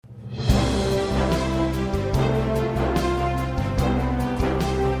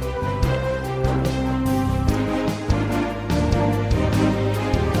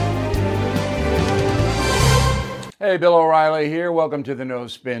Hey, Bill O'Reilly here. Welcome to the No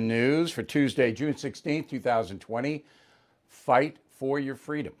Spin News for Tuesday, June 16th, 2020. Fight for your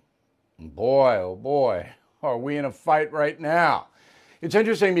freedom. Boy, oh boy, are we in a fight right now. It's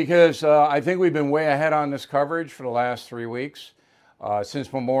interesting because I think we've been way ahead on this coverage for the last 3 weeks,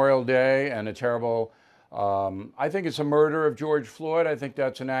 since Memorial Day and a terrible, I think it's a murder of George Floyd. I think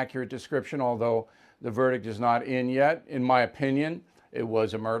that's an accurate description, although the verdict is not in yet. In my opinion, it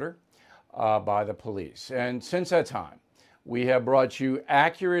was a murder by the police. And since that time, we have brought you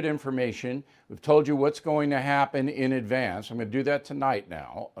accurate information. We've told you what's going to happen in advance. I'm going to do that tonight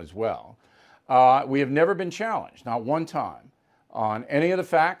now as well. We have never been challenged, not one time, on any of the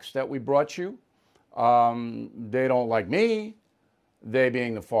facts that we brought you. They don't like me, they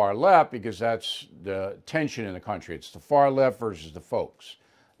being the far left, because that's the tension in the country. It's the far left versus the folks.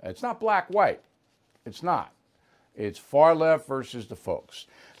 It's not black-white. It's not. It's far left versus the folks.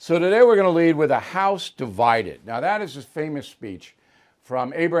 So today we're going to lead with a house divided. Now that is a famous speech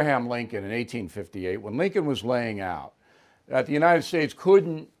from Abraham Lincoln in 1858 when Lincoln was laying out that the United States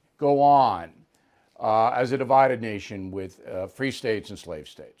couldn't go on as a divided nation with free states and slave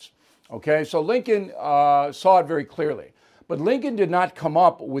states. Okay, so Lincoln saw it very clearly. But Lincoln did not come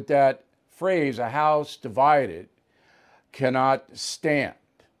up with that phrase, a house divided cannot stand.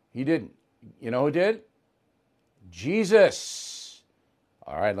 He didn't. You know who did? Jesus.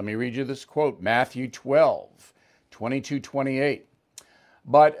 All right, let me read you this quote, Matthew 12, 22-28.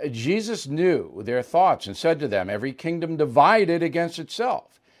 But Jesus knew their thoughts and said to them, every kingdom divided against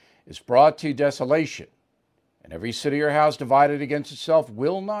itself is brought to desolation, and every city or house divided against itself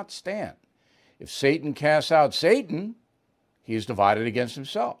will not stand. If Satan casts out Satan, he is divided against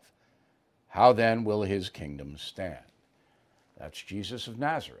himself. How then will his kingdom stand? That's Jesus of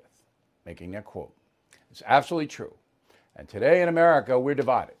Nazareth making that quote. It's absolutely true. And today in America, we're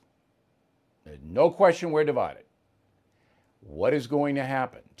divided. There's no question we're divided. What is going to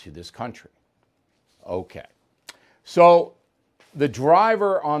happen to this country? Okay. So the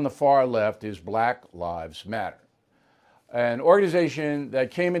driver on the far left is Black Lives Matter, an organization that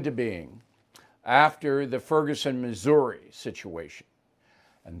came into being after the Ferguson, Missouri situation.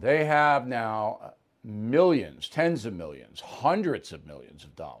 And they have now millions, tens of millions, hundreds of millions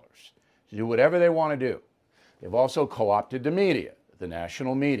of dollars to do whatever they want to do. They've also co-opted the media, the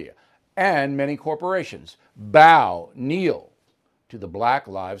national media, and many corporations kneel to the Black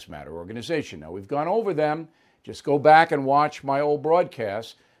Lives Matter organization. Now, we've gone over them. Just go back and watch my old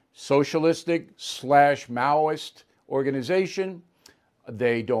broadcast. Socialistic/Maoist organization.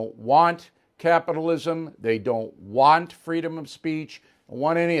 They don't want capitalism. They don't want freedom of speech. Don't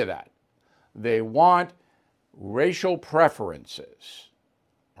want any of that. They want racial preferences,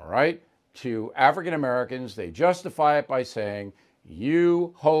 all right, to African Americans. They justify it by saying,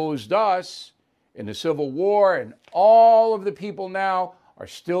 you hosed us in the Civil War, and all of the people now are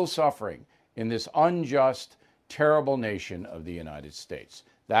still suffering in this unjust, terrible nation of the United States.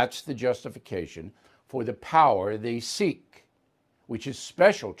 That's the justification for the power they seek, which is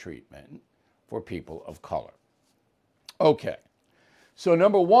special treatment for people of color. Okay. So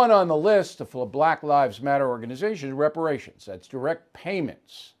number one on the list for Black Lives Matter organization is reparations. That's direct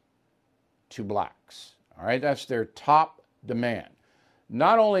payments to blacks. All right, that's their top demand.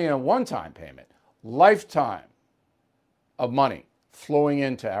 Not only a one-time payment, lifetime of money flowing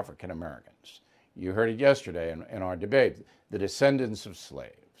into African Americans. You heard it yesterday in our debate, the descendants of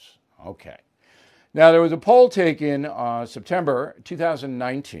slaves. Okay. Now, there was a poll taken September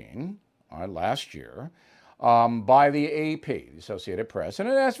 2019, last year, by the AP, the Associated Press, and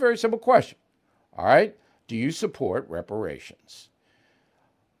it asked a very simple question. All right, do you support reparations?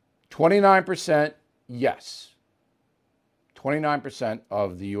 29% yes. 29%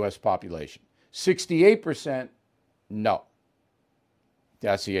 of the U.S. population. 68% no.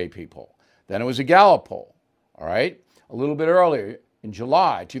 That's the AP poll. Then it was a Gallup poll, all right, a little bit earlier in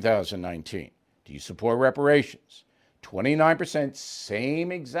July 2019. Do you support reparations? 29%,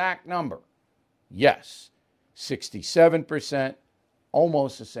 same exact number. Yes. 67%,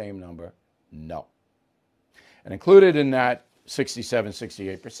 almost the same number, no. And included in that 67,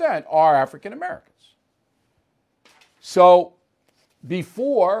 68% are African Americans. So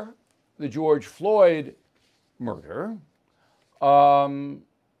before the George Floyd murder,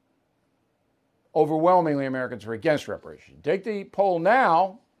 overwhelmingly Americans were against reparations. Take the poll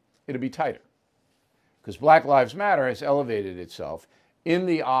now, it'll be tighter. Because Black Lives Matter has elevated itself in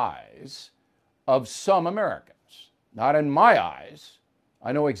the eyes of some Americans. Not in my eyes.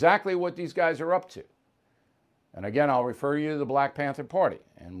 I know exactly what these guys are up to. And again, I'll refer you to the Black Panther Party.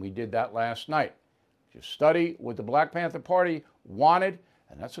 And we did that last night. Just study what the Black Panther Party wanted,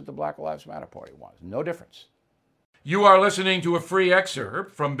 and that's what the Black Lives Matter Party wants. No difference. You are listening to a free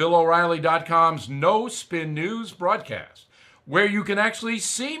excerpt from BillO'Reilly.com's No Spin News broadcast, where you can actually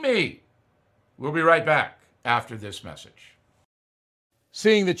see me. We'll be right back after this message.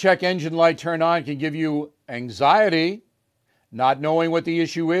 Seeing the check engine light turn on can give you anxiety, not knowing what the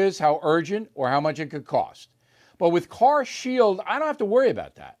issue is, how urgent, or how much it could cost. But with Car Shield, I don't have to worry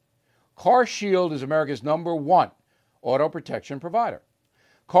about that. Car Shield is America's #1 auto protection provider.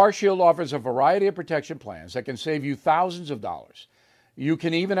 Car Shield offers a variety of protection plans that can save you thousands of dollars. You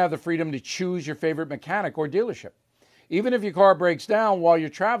can even have the freedom to choose your favorite mechanic or dealership. Even if your car breaks down while you're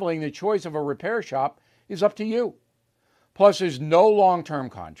traveling, the choice of a repair shop is up to you. Plus, there's no long-term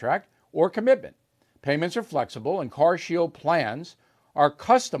contract or commitment. Payments are flexible, and Car Shield plans are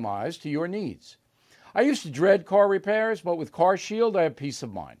customized to your needs. I used to dread car repairs, but with Car Shield, I have peace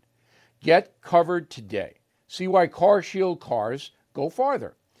of mind. Get covered today. See why Car Shield cars go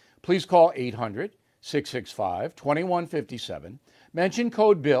farther. Please call 800-665-2157, mention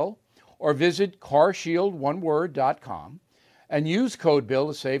code BILL, or visit carshieldoneword.com and use code BILL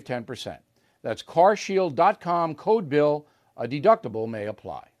to save 10%. That's carshield.com, code BILL. A deductible may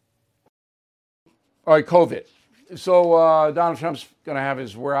apply. All right, COVID. So Donald Trump's going to have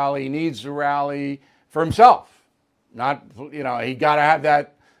his rally. He needs to rally for himself. Not, he got to have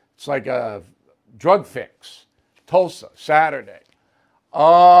that. It's like a drug fix. Tulsa, Saturday.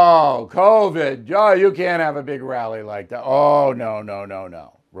 Oh, COVID. Oh, you can't have a big rally like that. Oh,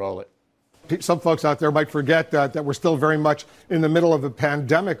 no. Roll it. Some folks out there might forget that we're still very much in the middle of a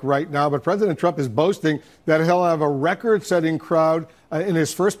pandemic right now, but President Trump is boasting that he'll have a record-setting crowd in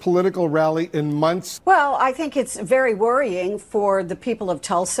his first political rally in months. Well, I think it's very worrying for the people of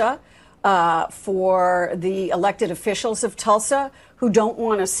Tulsa, for the elected officials of Tulsa who don't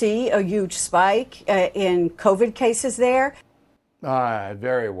want to see a huge spike in COVID cases there.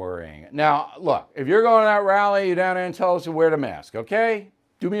 Very worrying. Now, look, if you're going to that rally, you're down there in Tulsa, wear the mask, okay?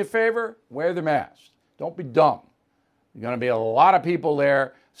 Do me a favor, wear the mask. Don't be dumb. There's going to be a lot of people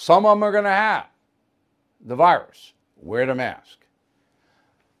there. Some of them are going to have the virus. Wear the mask.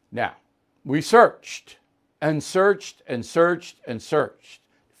 Now, we searched and searched and searched and searched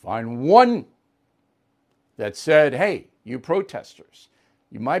to find one that said, hey, you protesters,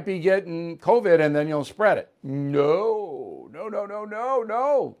 you might be getting COVID and then you'll spread it. No,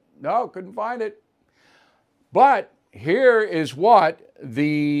 couldn't find it. But here is what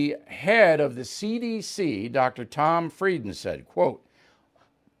the head of the CDC, Dr. Tom Frieden, said, quote,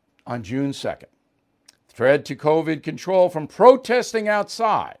 on June 2nd, threat to COVID control from protesting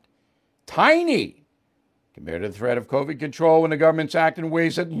outside, tiny compared to the threat of COVID control when the government's act in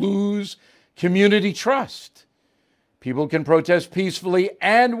ways that lose community trust. People can protest peacefully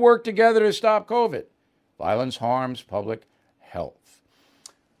and work together to stop COVID. Violence harms public health.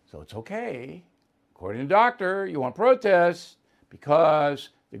 So it's okay, according to the doctor, you want protests because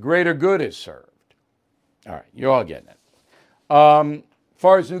the greater good is served. All right, you're all getting it. As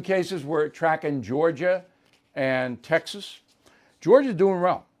far as new cases, we're tracking Georgia and Texas. Georgia's doing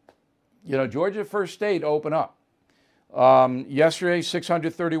well. Georgia, first state to open up. Yesterday,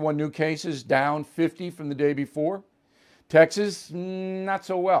 631 new cases, down 50 from the day before. Texas, not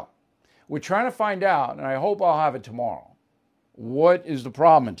so well. We're trying to find out, and I hope I'll have it tomorrow, what is the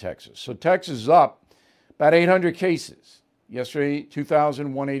problem in Texas. So Texas is up about 800 cases. Yesterday,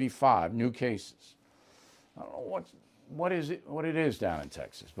 2,185 new cases. I don't know what it is down in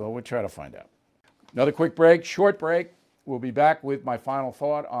Texas, but we'll try to find out. Another quick break, short break. We'll be back with my final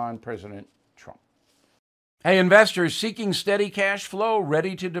thought on President Trump. Hey, investors seeking steady cash flow,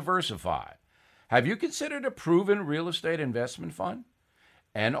 ready to diversify. Have you considered a proven real estate investment fund?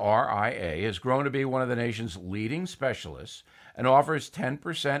 NRIA has grown to be one of the nation's leading specialists and offers 10%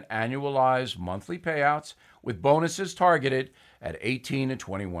 annualized monthly payouts with bonuses targeted at 18 to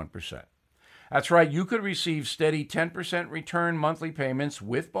 21%. That's right, you could receive steady 10% return monthly payments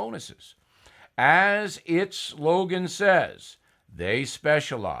with bonuses. As its slogan says, they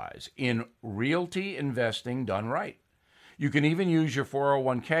specialize in realty investing done right. You can even use your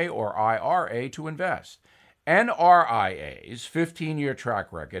 401k or IRA to invest. NRIA's 15-year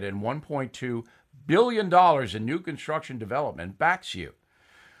track record and $1.2 billion in new construction development backs you.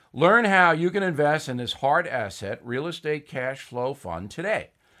 Learn how you can invest in this hard asset real estate cash flow fund today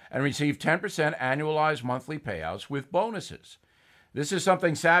and receive 10% annualized monthly payouts with bonuses. This is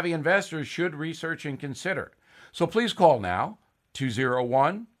something savvy investors should research and consider. So please call now,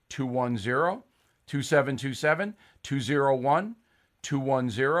 201-210-2727,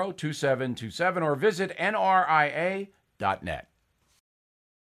 201-210-2727, or visit nria.net.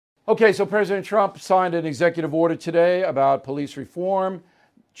 Okay, so President Trump signed an executive order today about police reform.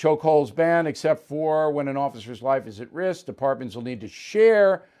 Chokeholds banned except for when an officer's life is at risk. Departments will need to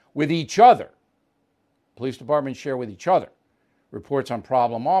share with each other. Police departments share with each other reports on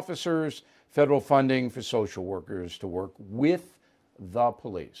problem officers, federal funding for social workers to work with the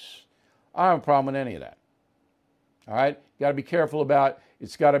police. I don't have a problem with any of that. All right? You got to be careful about,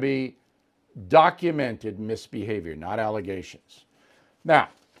 it's got to be documented misbehavior, not allegations. Now,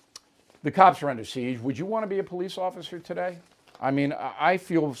 the cops are under siege. Would you want to be a police officer today? I mean, I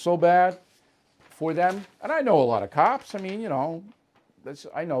feel so bad for them. And I know a lot of cops. I mean, you know,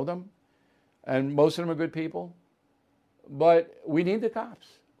 I know them. And most of them are good people. But we need the cops.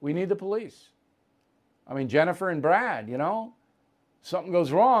 We need the police. I mean, Jennifer and Brad, you know, something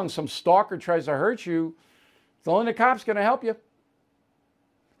goes wrong, some stalker tries to hurt you, it's only the cops going to help you.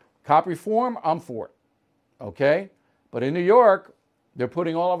 Cop reform, I'm for it. Okay? But in New York, they're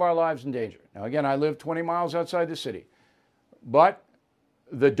putting all of our lives in danger. Now, again, I live 20 miles outside the city. But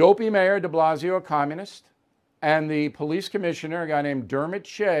the dopey mayor, de Blasio, a communist, and the police commissioner, a guy named Dermot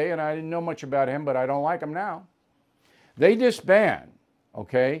Shea, and I didn't know much about him, but I don't like him now. They disband,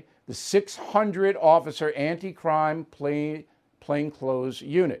 okay, the 600 officer anti-crime plainclothes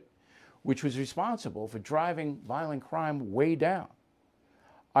unit, which was responsible for driving violent crime way down.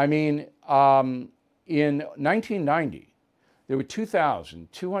 I mean, in 1990, there were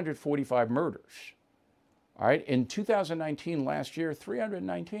 2,245 murders. All right, in 2019, last year,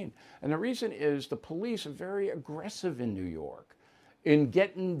 319. And the reason is the police are very aggressive in New York in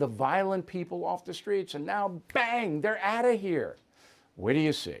getting the violent people off the streets. And now, bang, they're out of here. What do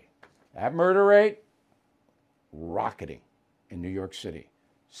you see? That murder rate, rocketing in New York City.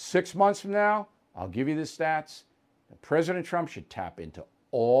 6 months from now, I'll give you the stats. President Trump should tap into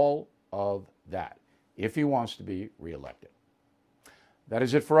all of that if he wants to be reelected. That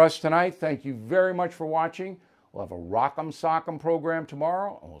is it for us tonight. Thank you very much for watching. We'll have a Rock'em Sock'em program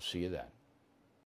tomorrow, and we'll see you then.